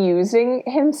 excusing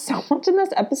him so much in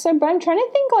this episode, but I'm trying to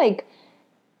think, like,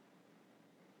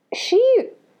 she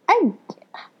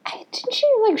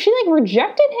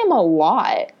rejected him a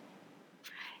lot.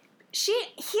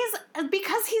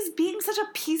 Because he's being such a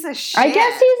piece of shit. I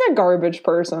guess he's a garbage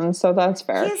person, so that's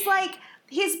fair.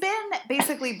 He's been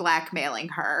basically blackmailing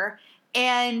her.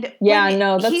 And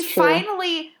that's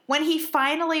true. When he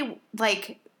finally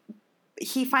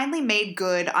made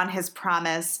good on his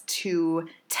promise to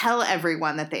tell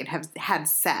everyone that they'd have had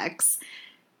sex.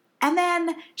 And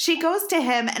then she goes to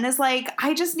him and is like,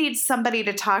 I just need somebody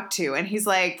to talk to. And he's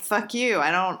like, fuck you.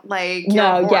 I don't like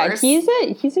your horse. He's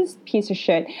a piece of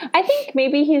shit. I think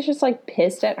maybe he's just like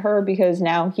pissed at her because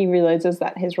now he realizes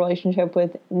that his relationship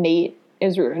with Nate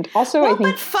is ruined. Also, I think...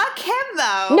 but fuck him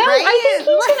though. No, right? I think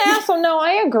he's an asshole. No,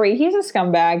 I agree. He's a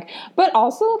scumbag. But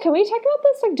also, can we talk about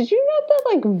this? Like, did you know the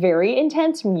like very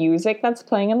intense music that's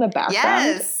playing in the background?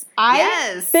 Yes.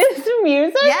 This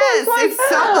music yes, was like, it's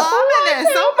so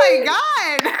ominous. Oh my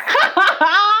God.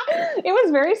 It was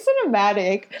very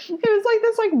cinematic. It was like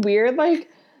this like weird like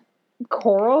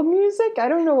choral music. I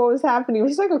don't know what was happening. It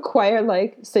was like a choir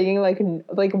like singing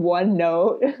like one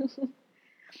note.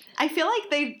 I feel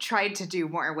like they tried to do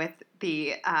more with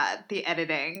the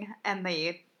editing and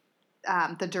the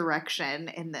direction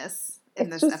in this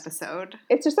episode.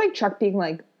 It's just like Chuck being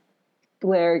like,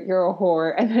 Blair, you're a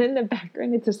whore, and then in the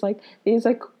background it's just like these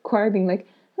like choir being like,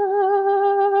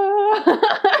 ah.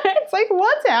 It's like,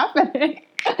 what's happening?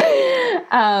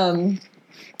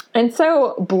 And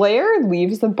so Blair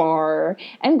leaves the bar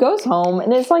and goes home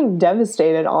and is like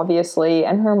devastated, obviously.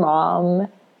 And her mom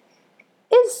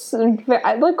is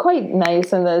like quite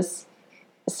nice in this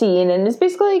scene, and it's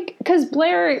basically like, because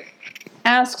Blair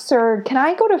asks her, "Can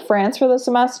I go to France for the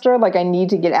semester? Like, I need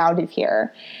to get out of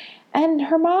here." And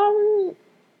her mom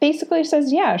basically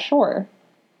says, "Yeah, sure."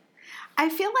 I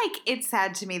feel like it's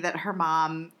sad to me that her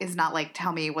mom is not like,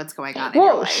 tell me what's going on in your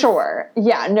Well, life. sure.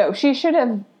 Yeah, no, she should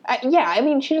have. Yeah, I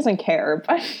mean, she doesn't care,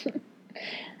 but.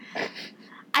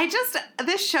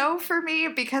 This show for me,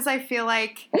 because I feel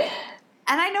like, and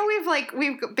I know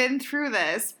we've been through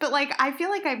this, but like, I feel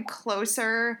like I'm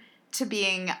closer to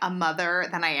being a mother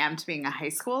than I am to being a high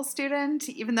school student,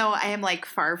 even though I am like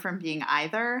far from being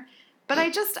either. But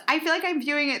I feel like I'm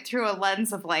viewing it through a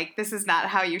lens of like, this is not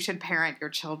how you should parent your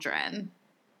children.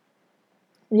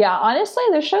 Yeah, honestly,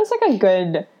 this show's like a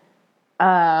good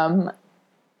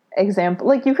example.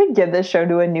 Like, you could give this show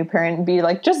to a new parent and be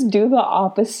like, just do the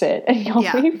opposite and you'll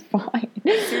be fine.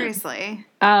 Seriously.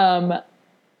 So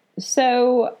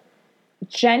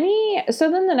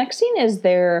then the next scene is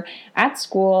they're at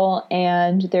school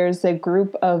and there's a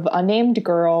group of unnamed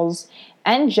girls,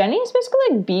 and Jenny is basically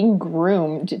like being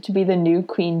groomed to be the new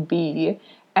queen bee.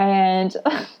 And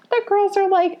the girls are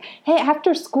like, "Hey,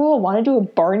 after school, want to do a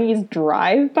Barney's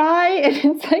drive-by?"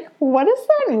 And it's like, what does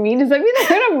that mean? Does that mean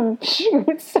they're going to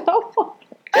shoot someone?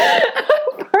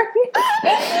 Barney's?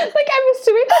 Like, I'm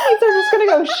assuming that means they're just going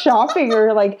to go shopping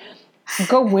or like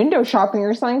go window shopping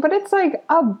or something, but it's like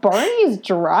a Barney's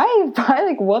drive-by.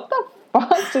 Like, what the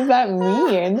fuck does that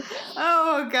mean?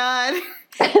 Oh, God.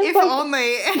 If like,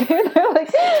 only.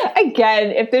 Like,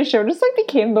 again, if this show just like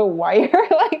became The Wire,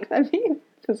 like, that'd be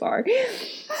bizarre.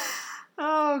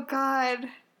 Oh, God.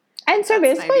 And so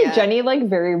basically Jenny like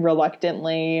very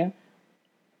reluctantly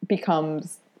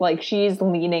becomes like, she's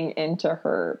leaning into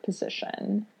her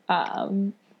position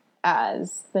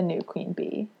as the new queen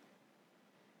bee.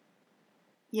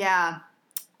 Yeah.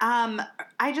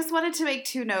 I just wanted to make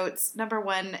 2 notes. Number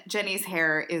 1, Jenny's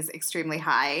hair is extremely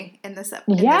high in this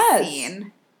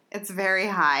scene. It's very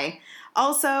high.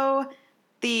 Also,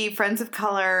 the Friends of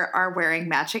Color are wearing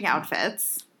matching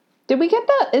outfits. Did we get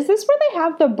that? Is this where they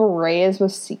have the berets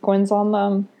with sequins on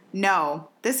them? No.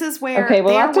 This is where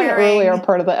that's an earlier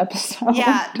part of the episode.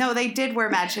 Yeah, no, they did wear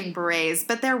matching berets,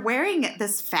 but they're wearing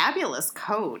this fabulous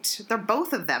coat.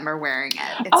 Both of them are wearing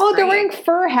it. It's great. They're wearing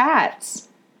fur hats.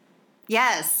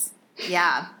 Yes.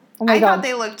 Yeah. Oh my God. Thought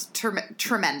they looked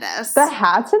tremendous. The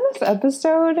hats in this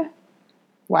episode?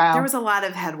 Wow. There was a lot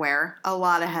of headwear.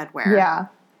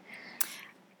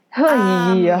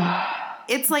 Yeah.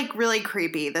 It's like really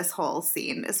creepy. This whole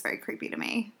scene is very creepy to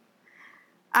me.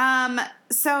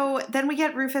 So then we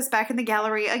get Rufus back in the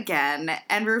gallery again,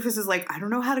 and Rufus is like, "I don't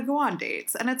know how to go on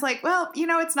dates." And it's like, well,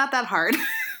 it's not that hard.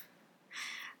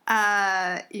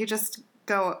 You just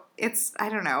go, I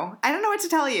don't know what to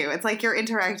tell you. It's like you're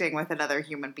interacting with another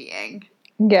human being.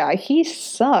 Yeah, he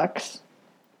sucks.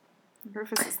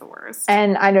 Rufus is the worst.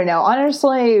 And I don't know,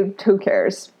 honestly, who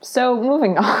cares? So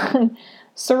moving on.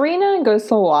 Serena goes to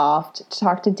the loft to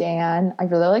talk to Dan. I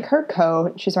really like her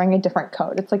coat. She's wearing a different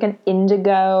coat. It's like an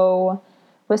indigo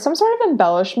with some sort of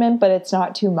embellishment, but it's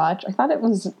not too much. I thought it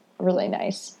was really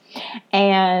nice.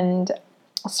 And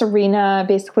Serena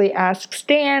basically asks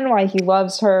Dan why he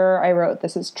loves her. I wrote,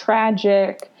 "This is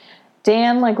tragic."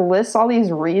 Dan like lists all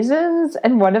these reasons,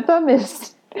 and one of them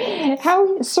is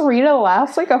how Serena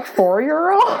laughs like a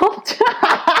 4-year-old.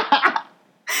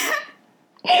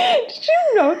 Did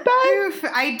you note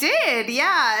that? I did,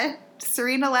 yeah.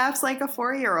 Serena laughs like a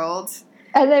 4-year-old.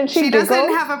 And then she doesn't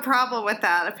have a problem with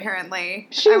that, apparently.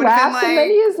 She laughs, and then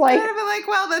he's like... I would have been like,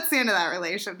 well, that's the end of that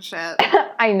relationship.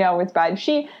 I know, it's bad.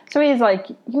 So he's like,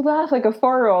 "You laugh like a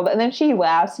 4-year-old," and then she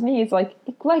laughs, and he's like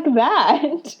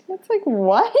that. It's like,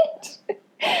 what?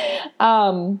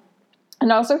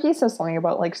 And also he says something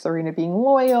about, like, Serena being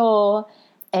loyal,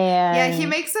 and... Yeah, he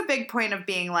makes a big point of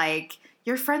being like,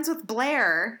 "You're friends with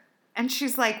Blair." And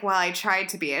she's like, "Well, I tried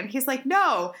to be." And he's like,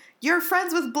 "No, you're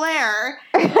friends with Blair."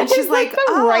 And she's like,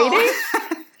 the writing?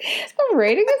 The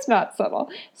writing is not subtle.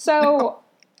 So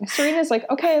Serena's like,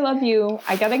 "Okay, I love you.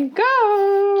 I gotta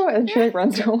go." And she like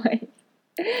runs away.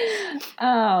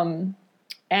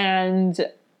 And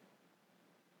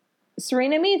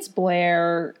Serena meets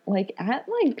Blair like at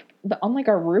like on like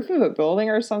a roof of a building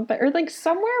or something, or like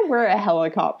somewhere where a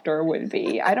helicopter would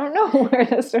be. I don't know where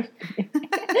this would be.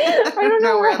 I don't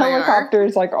know where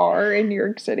helicopters are in New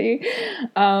York City.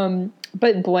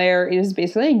 But Blair is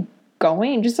basically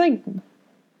going, just like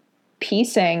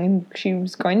piecing. She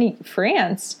was going to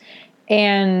France,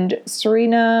 and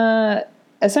Serena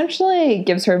essentially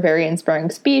gives her a very inspiring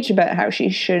speech about how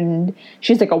she's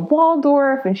like a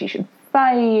Waldorf and she should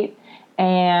fight.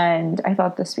 And I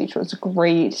thought the speech was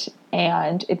great,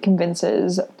 and it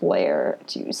convinces Blair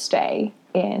to stay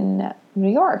in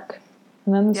New York.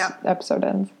 And then this episode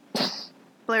ends.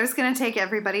 Blair's going to take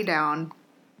everybody down.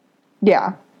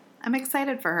 Yeah. I'm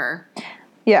excited for her.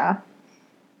 Yeah.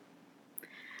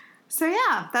 So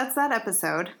yeah, that's that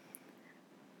episode.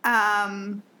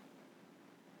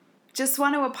 Just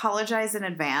want to apologize in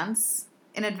advance.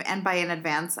 And by in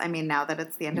advance, I mean now that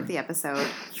it's the end of the episode,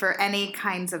 for any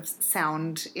kinds of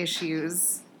sound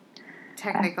issues,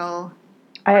 technical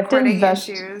issues. I have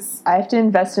to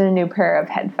invest in a new pair of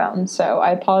headphones, so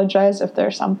I apologize if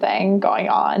there's something going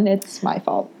on. It's my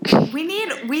fault.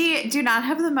 We do not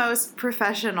have the most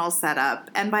professional setup,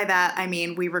 and by that I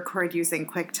mean we record using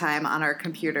QuickTime on our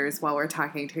computers while we're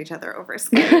talking to each other over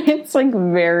Skype. It's like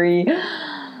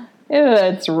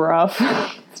it's rough.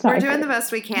 We're doing the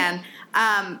best we can.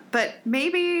 But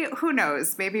maybe, who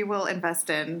knows, maybe we'll invest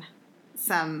in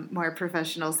some more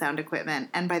professional sound equipment.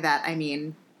 And by that, I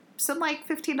mean some like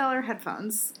 $15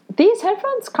 headphones. These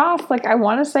headphones cost I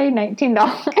want to say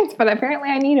 $19, but apparently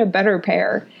I need a better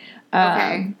pair.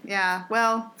 Okay. Yeah.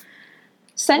 Well,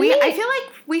 I feel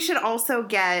like we should also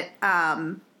get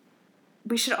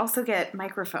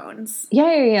microphones.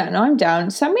 Yeah. No, I'm down.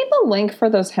 Send me the link for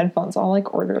those headphones. I'll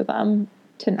order them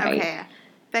tonight. Okay.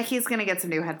 Becky's going to get some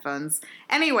new headphones.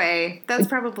 Anyway, that's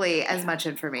probably as much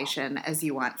information as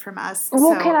you want from us.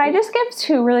 Well, can I just give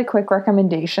 2 really quick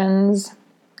recommendations?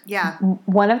 Yeah.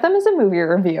 One of them is a movie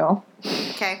review.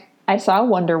 Okay. I saw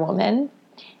Wonder Woman.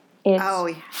 It's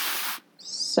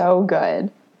so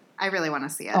good. I really want to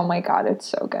see it. Oh my God, it's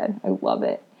so good. I love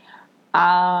it.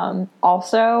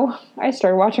 Also, I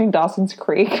started watching Dawson's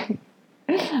Creek.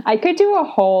 I could do a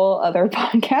whole other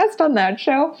podcast on that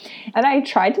show, and I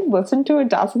tried to listen to a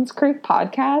Dawson's Creek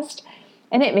podcast,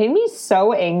 and it made me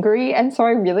so angry, and so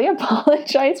I really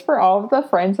apologize for all of the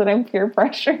friends that I'm peer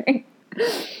pressuring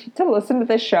to listen to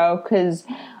this show, because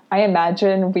I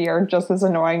imagine we are just as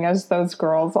annoying as those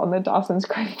girls on the Dawson's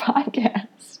Creek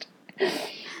podcast.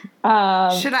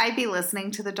 Should I be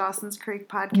listening to the Dawson's Creek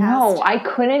podcast? No, I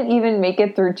couldn't even make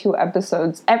it through 2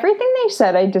 episodes. Everything they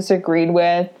said I disagreed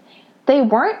with. They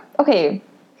weren't, okay,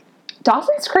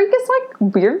 Dawson's Creek is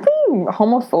weirdly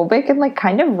homophobic and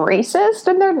kind of racist,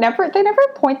 and they never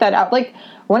point that out.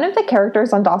 One of the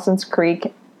characters on Dawson's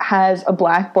Creek has a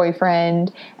black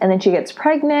boyfriend, and then she gets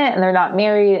pregnant, and they're not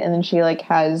married, and then she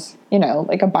has, a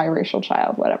biracial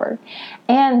child, whatever.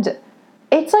 And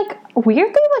it's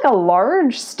weirdly a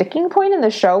large sticking point in the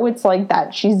show. It's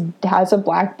that she has a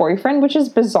black boyfriend, which is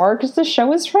bizarre because the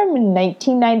show is from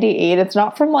 1998. It's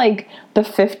not from the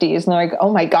 50s. And they're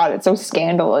oh my God, it's so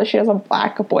scandalous. She has a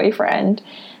black boyfriend.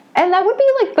 And that would be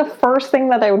the first thing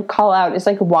that I would call out is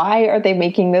why are they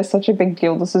making this such a big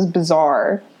deal? This is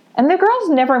bizarre. And the girls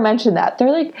never mention that.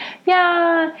 They're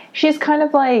yeah, she's kind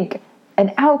of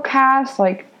an outcast,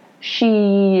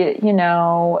 she,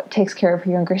 takes care of her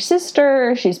younger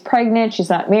sister, she's pregnant, she's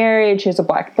not married, she has a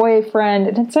black boyfriend,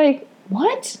 and it's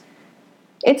what?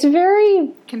 It's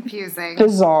very confusing,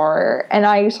 bizarre,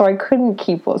 and so I couldn't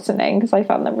keep listening because I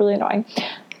found them really annoying.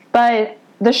 But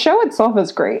the show itself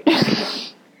is great.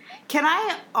 Can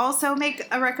I also make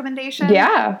a recommendation?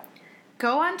 Yeah.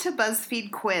 Go on to BuzzFeed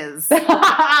Quiz.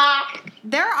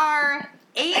 There are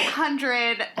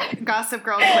 800 Gossip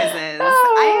Girl quizzes.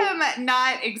 I am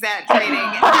not exaggerating.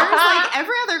 There's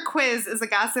every other quiz is a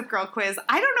Gossip Girl quiz.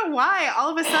 I don't know why all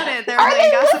of a sudden there are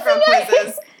Gossip Girl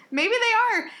quizzes. Maybe they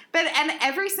are. And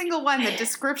every single one, the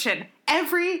description,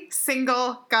 every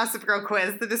single Gossip Girl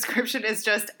quiz, the description is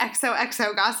just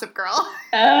XOXO Gossip Girl.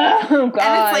 Oh, God.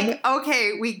 And it's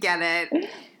okay, we get it.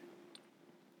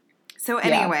 So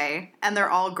anyway, and they're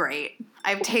all great.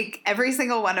 I take every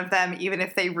single one of them, even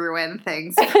if they ruin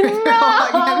things. Also,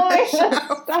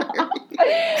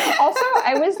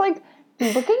 I was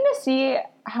looking to see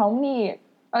how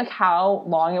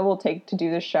long it will take to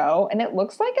do the show, and it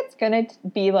looks like it's gonna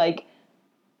be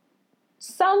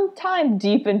sometime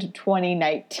deep into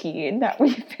 2019 that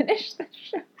we finish the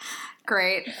show.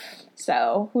 Great.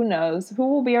 So who knows? Who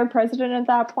will be our president at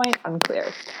that point?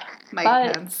 Unclear.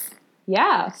 Mike Pence.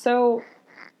 Yeah. So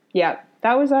yeah.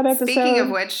 That was that episode. Speaking of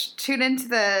which, tune into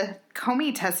the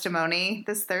Comey testimony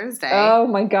this Thursday. Oh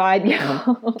my God, yeah.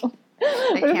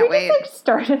 I can't wait. Just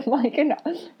started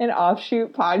an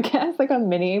offshoot podcast, a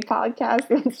mini podcast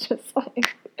that's just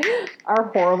our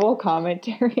horrible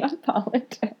commentary on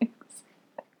politics.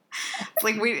 It's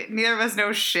like neither of us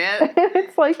know shit.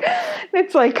 It's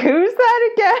like, who's that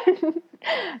again?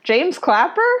 James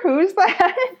Clapper? Who's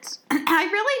that? I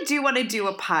really do want to do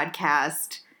a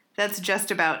podcast that's just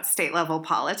about state level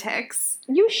politics.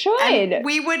 You should. And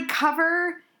it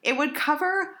would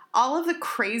cover all of the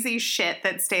crazy shit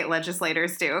that state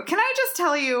legislators do. Can I just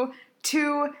tell you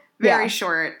two very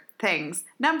short things?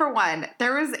 Number one,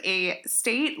 there was a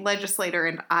state legislator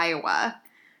in Iowa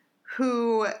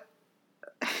who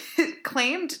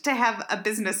claimed to have a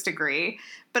business degree,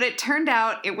 but it turned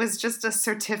out it was just a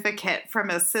certificate from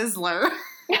a Sizzler.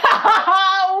 What?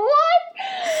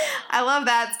 I love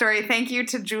that story. Thank you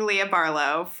to Julia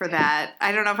Barlow for that.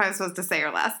 I don't know if I'm supposed to say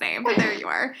her last name, but there you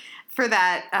are. For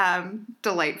that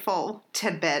delightful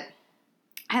tidbit.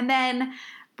 And then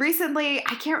recently,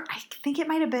 I can't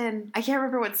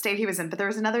remember what state he was in, but there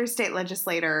was another state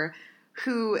legislator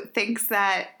who thinks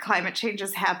that climate change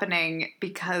is happening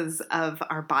because of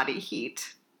our body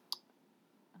heat.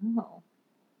 Oh.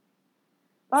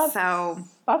 That's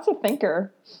a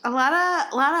thinker. A lot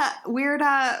of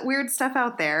weird stuff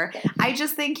out there. I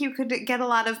just think you could get a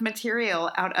lot of material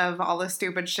out of all the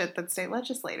stupid shit that state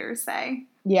legislators say.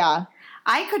 Yeah.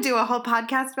 I could do a whole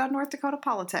podcast about North Dakota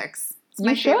politics. It's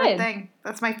my favorite thing.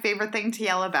 That's my favorite thing to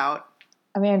yell about.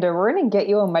 Amanda, we're going to get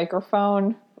you a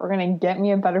microphone. We're going to get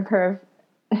me a better pair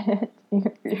of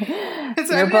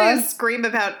so I'm going to scream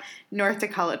about North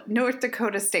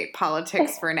Dakota state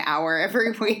politics for an hour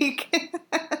every week.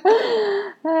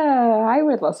 I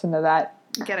would listen to that.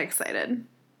 Get excited.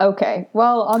 Okay.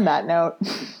 Well, on that note,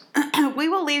 we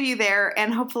will leave you there,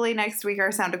 and hopefully next week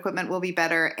our sound equipment will be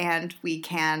better, and we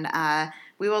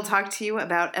will talk to you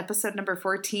about episode number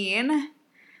 14.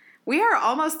 We are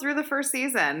almost through the first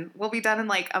season. We'll be done in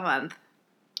like a month.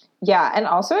 Yeah, and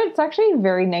also it's actually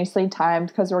very nicely timed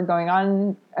because we're going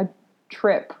on a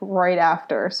trip right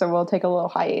after, so we'll take a little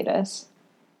hiatus.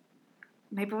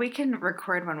 Maybe we can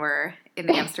record when we're in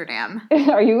Amsterdam.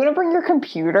 Are you going to bring your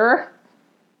computer?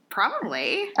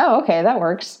 Probably. Oh, okay, that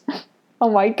works. Oh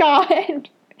my god.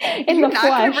 You're not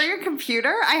going to bring your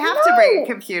computer? I have to bring a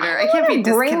computer. I can't be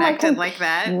disconnected like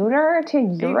that. Computer to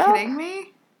Europe? Are you kidding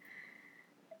me?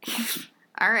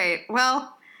 All right,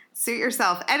 well... Suit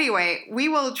yourself. Anyway, we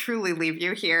will truly leave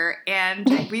you here, and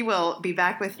we will be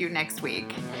back with you next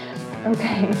week.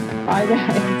 Okay. Bye,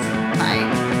 guys.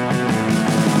 Bye.